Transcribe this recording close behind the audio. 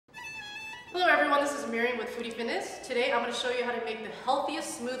everyone, this is Miriam with Foodie Fitness. Today I'm going to show you how to make the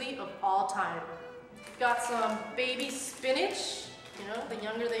healthiest smoothie of all time. Got some baby spinach, you know, the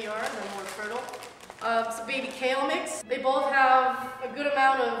younger they are, the more fertile. Some baby kale mix. They both have a good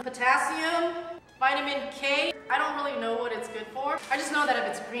amount of potassium, vitamin K. I don't really know what it's good for. I just know that if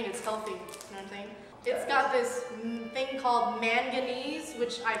it's green, it's healthy, you know what I'm saying? It's got this thing called manganese,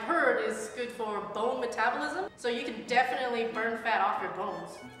 which I've heard is good for bone metabolism. So you can definitely burn fat off your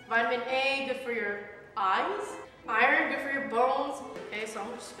bones. Vitamin A, good for your eyes. Iron, good for your bones. Okay, so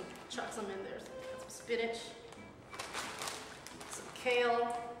I'm just gonna chuck some in there. So got some spinach, some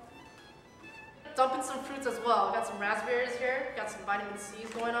kale. Dump in some fruits as well. Got some raspberries here. Got some vitamin C's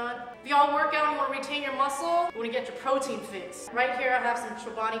going on. If y'all work out and you want to retain your muscle, you want to get your protein fix. Right here I have some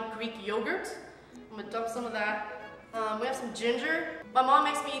Chobani Greek yogurt. I'm gonna dump some of that. We have some ginger. My mom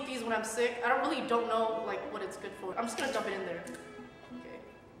makes me eat these when I'm sick. I don't know like what it's good for. I'm just gonna dump it in there. Okay.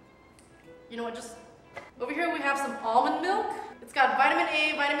 You know what? Just over here we have some almond milk. It's got vitamin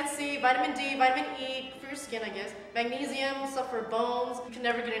A, vitamin C, vitamin D, vitamin E for your skin, I guess. Magnesium, stuff for bones. You can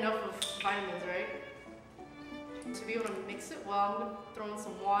never get enough of vitamins, right? To be able to mix it well, I'm gonna throw in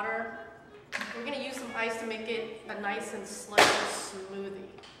some water. We're gonna use some ice to make it a nice and sluggish smoothie.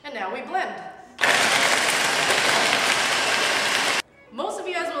 And now we blend. Most of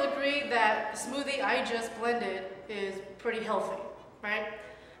you guys will agree that the smoothie I just blended is pretty healthy, right?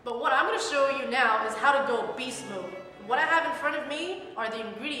 But what I'm going to show you now is how to go beast mode. What I have in front of me are the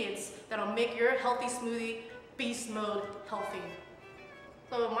ingredients that'll make your healthy smoothie beast mode healthy.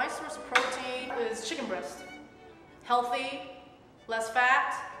 So my source of protein is chicken breast. Healthy, less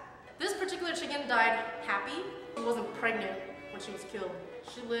fat. This particular chicken died happy. She wasn't pregnant when she was killed.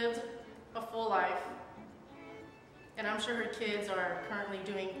 She lived a full life. And I'm sure her kids are currently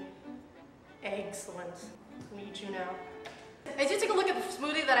doing excellent. I'm gonna eat you now. As you take a look at the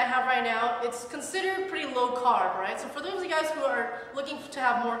smoothie that I have right now, it's considered pretty low carb, right? So for those of you guys who are looking to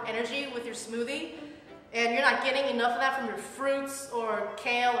have more energy with your smoothie, and you're not getting enough of that from your fruits or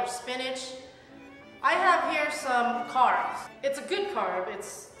kale or spinach, I have here some carbs. It's a good carb.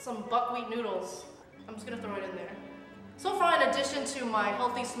 It's some buckwheat noodles. I'm just gonna throw it in there. So far, in addition to my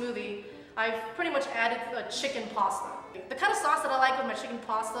healthy smoothie, I've pretty much added a chicken pasta. The kind of sauce that I like with my chicken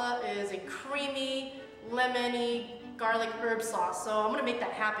pasta is a creamy, lemony, garlic herb sauce. So I'm gonna make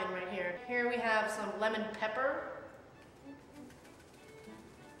that happen right here. Here we have some lemon pepper.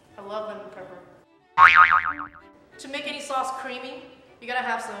 I love lemon pepper. To make any sauce creamy, you gotta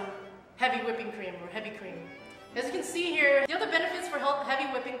have some heavy whipping cream or heavy cream. As you can see here, the other benefits for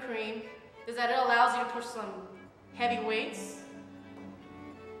heavy whipping cream is that it allows you to push some heavy weights.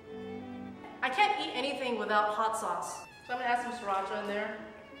 I can't eat anything without hot sauce. So I'm gonna add some sriracha in there.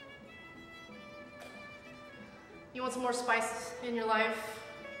 You want some more spice in your life?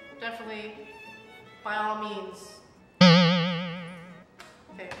 Definitely, by all means.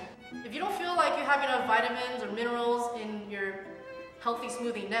 Okay. If you don't feel like you have enough vitamins or minerals in your healthy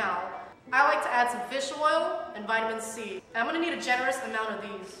smoothie now, I like to add some fish oil and vitamin C. I'm gonna need a generous amount of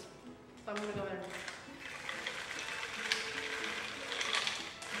these. So I'm gonna go ahead and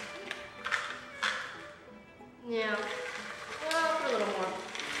yeah, well, put a little more.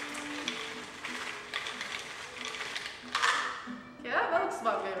 Yeah, that looks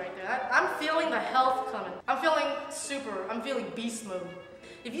about good right there. I'm feeling the health coming. I'm feeling beast mode.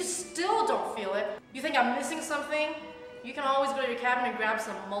 If you still don't feel it, you think I'm missing something, you can always go to your cabinet and grab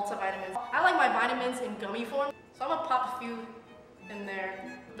some multivitamins. I like my vitamins in gummy form, so I'm gonna pop a few in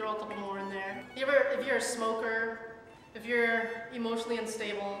there, throw a couple more in there. If you're a smoker, if you're emotionally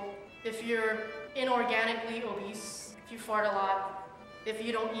unstable, if you're inorganically obese, if you fart a lot, if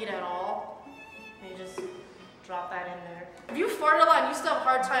you don't eat at all, and you just drop that in there. If you fart a lot and you still have a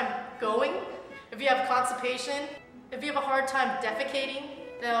hard time going, if you have constipation, if you have a hard time defecating,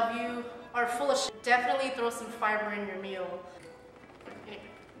 now if you are full of shit, definitely throw some fiber in your meal. Anyway,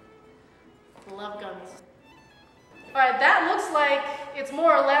 love gummies. Alright, that looks like it's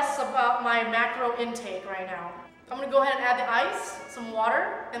more or less about my macro intake right now. I'm gonna go ahead and add the ice, some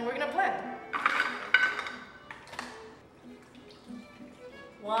water, and we're gonna blend.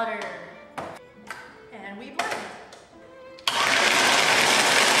 Water. And we blend.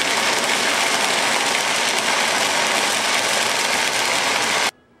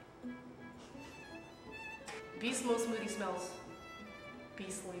 Beastmode smoothie smells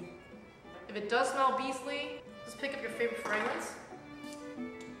beastly. If it does smell beastly, just pick up your favorite fragrance,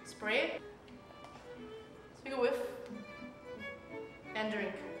 spray it, take a whiff, and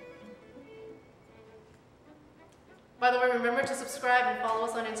drink. By the way, remember to subscribe and follow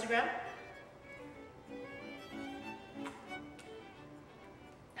us on Instagram.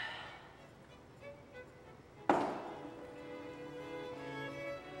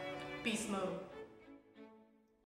 beast mode.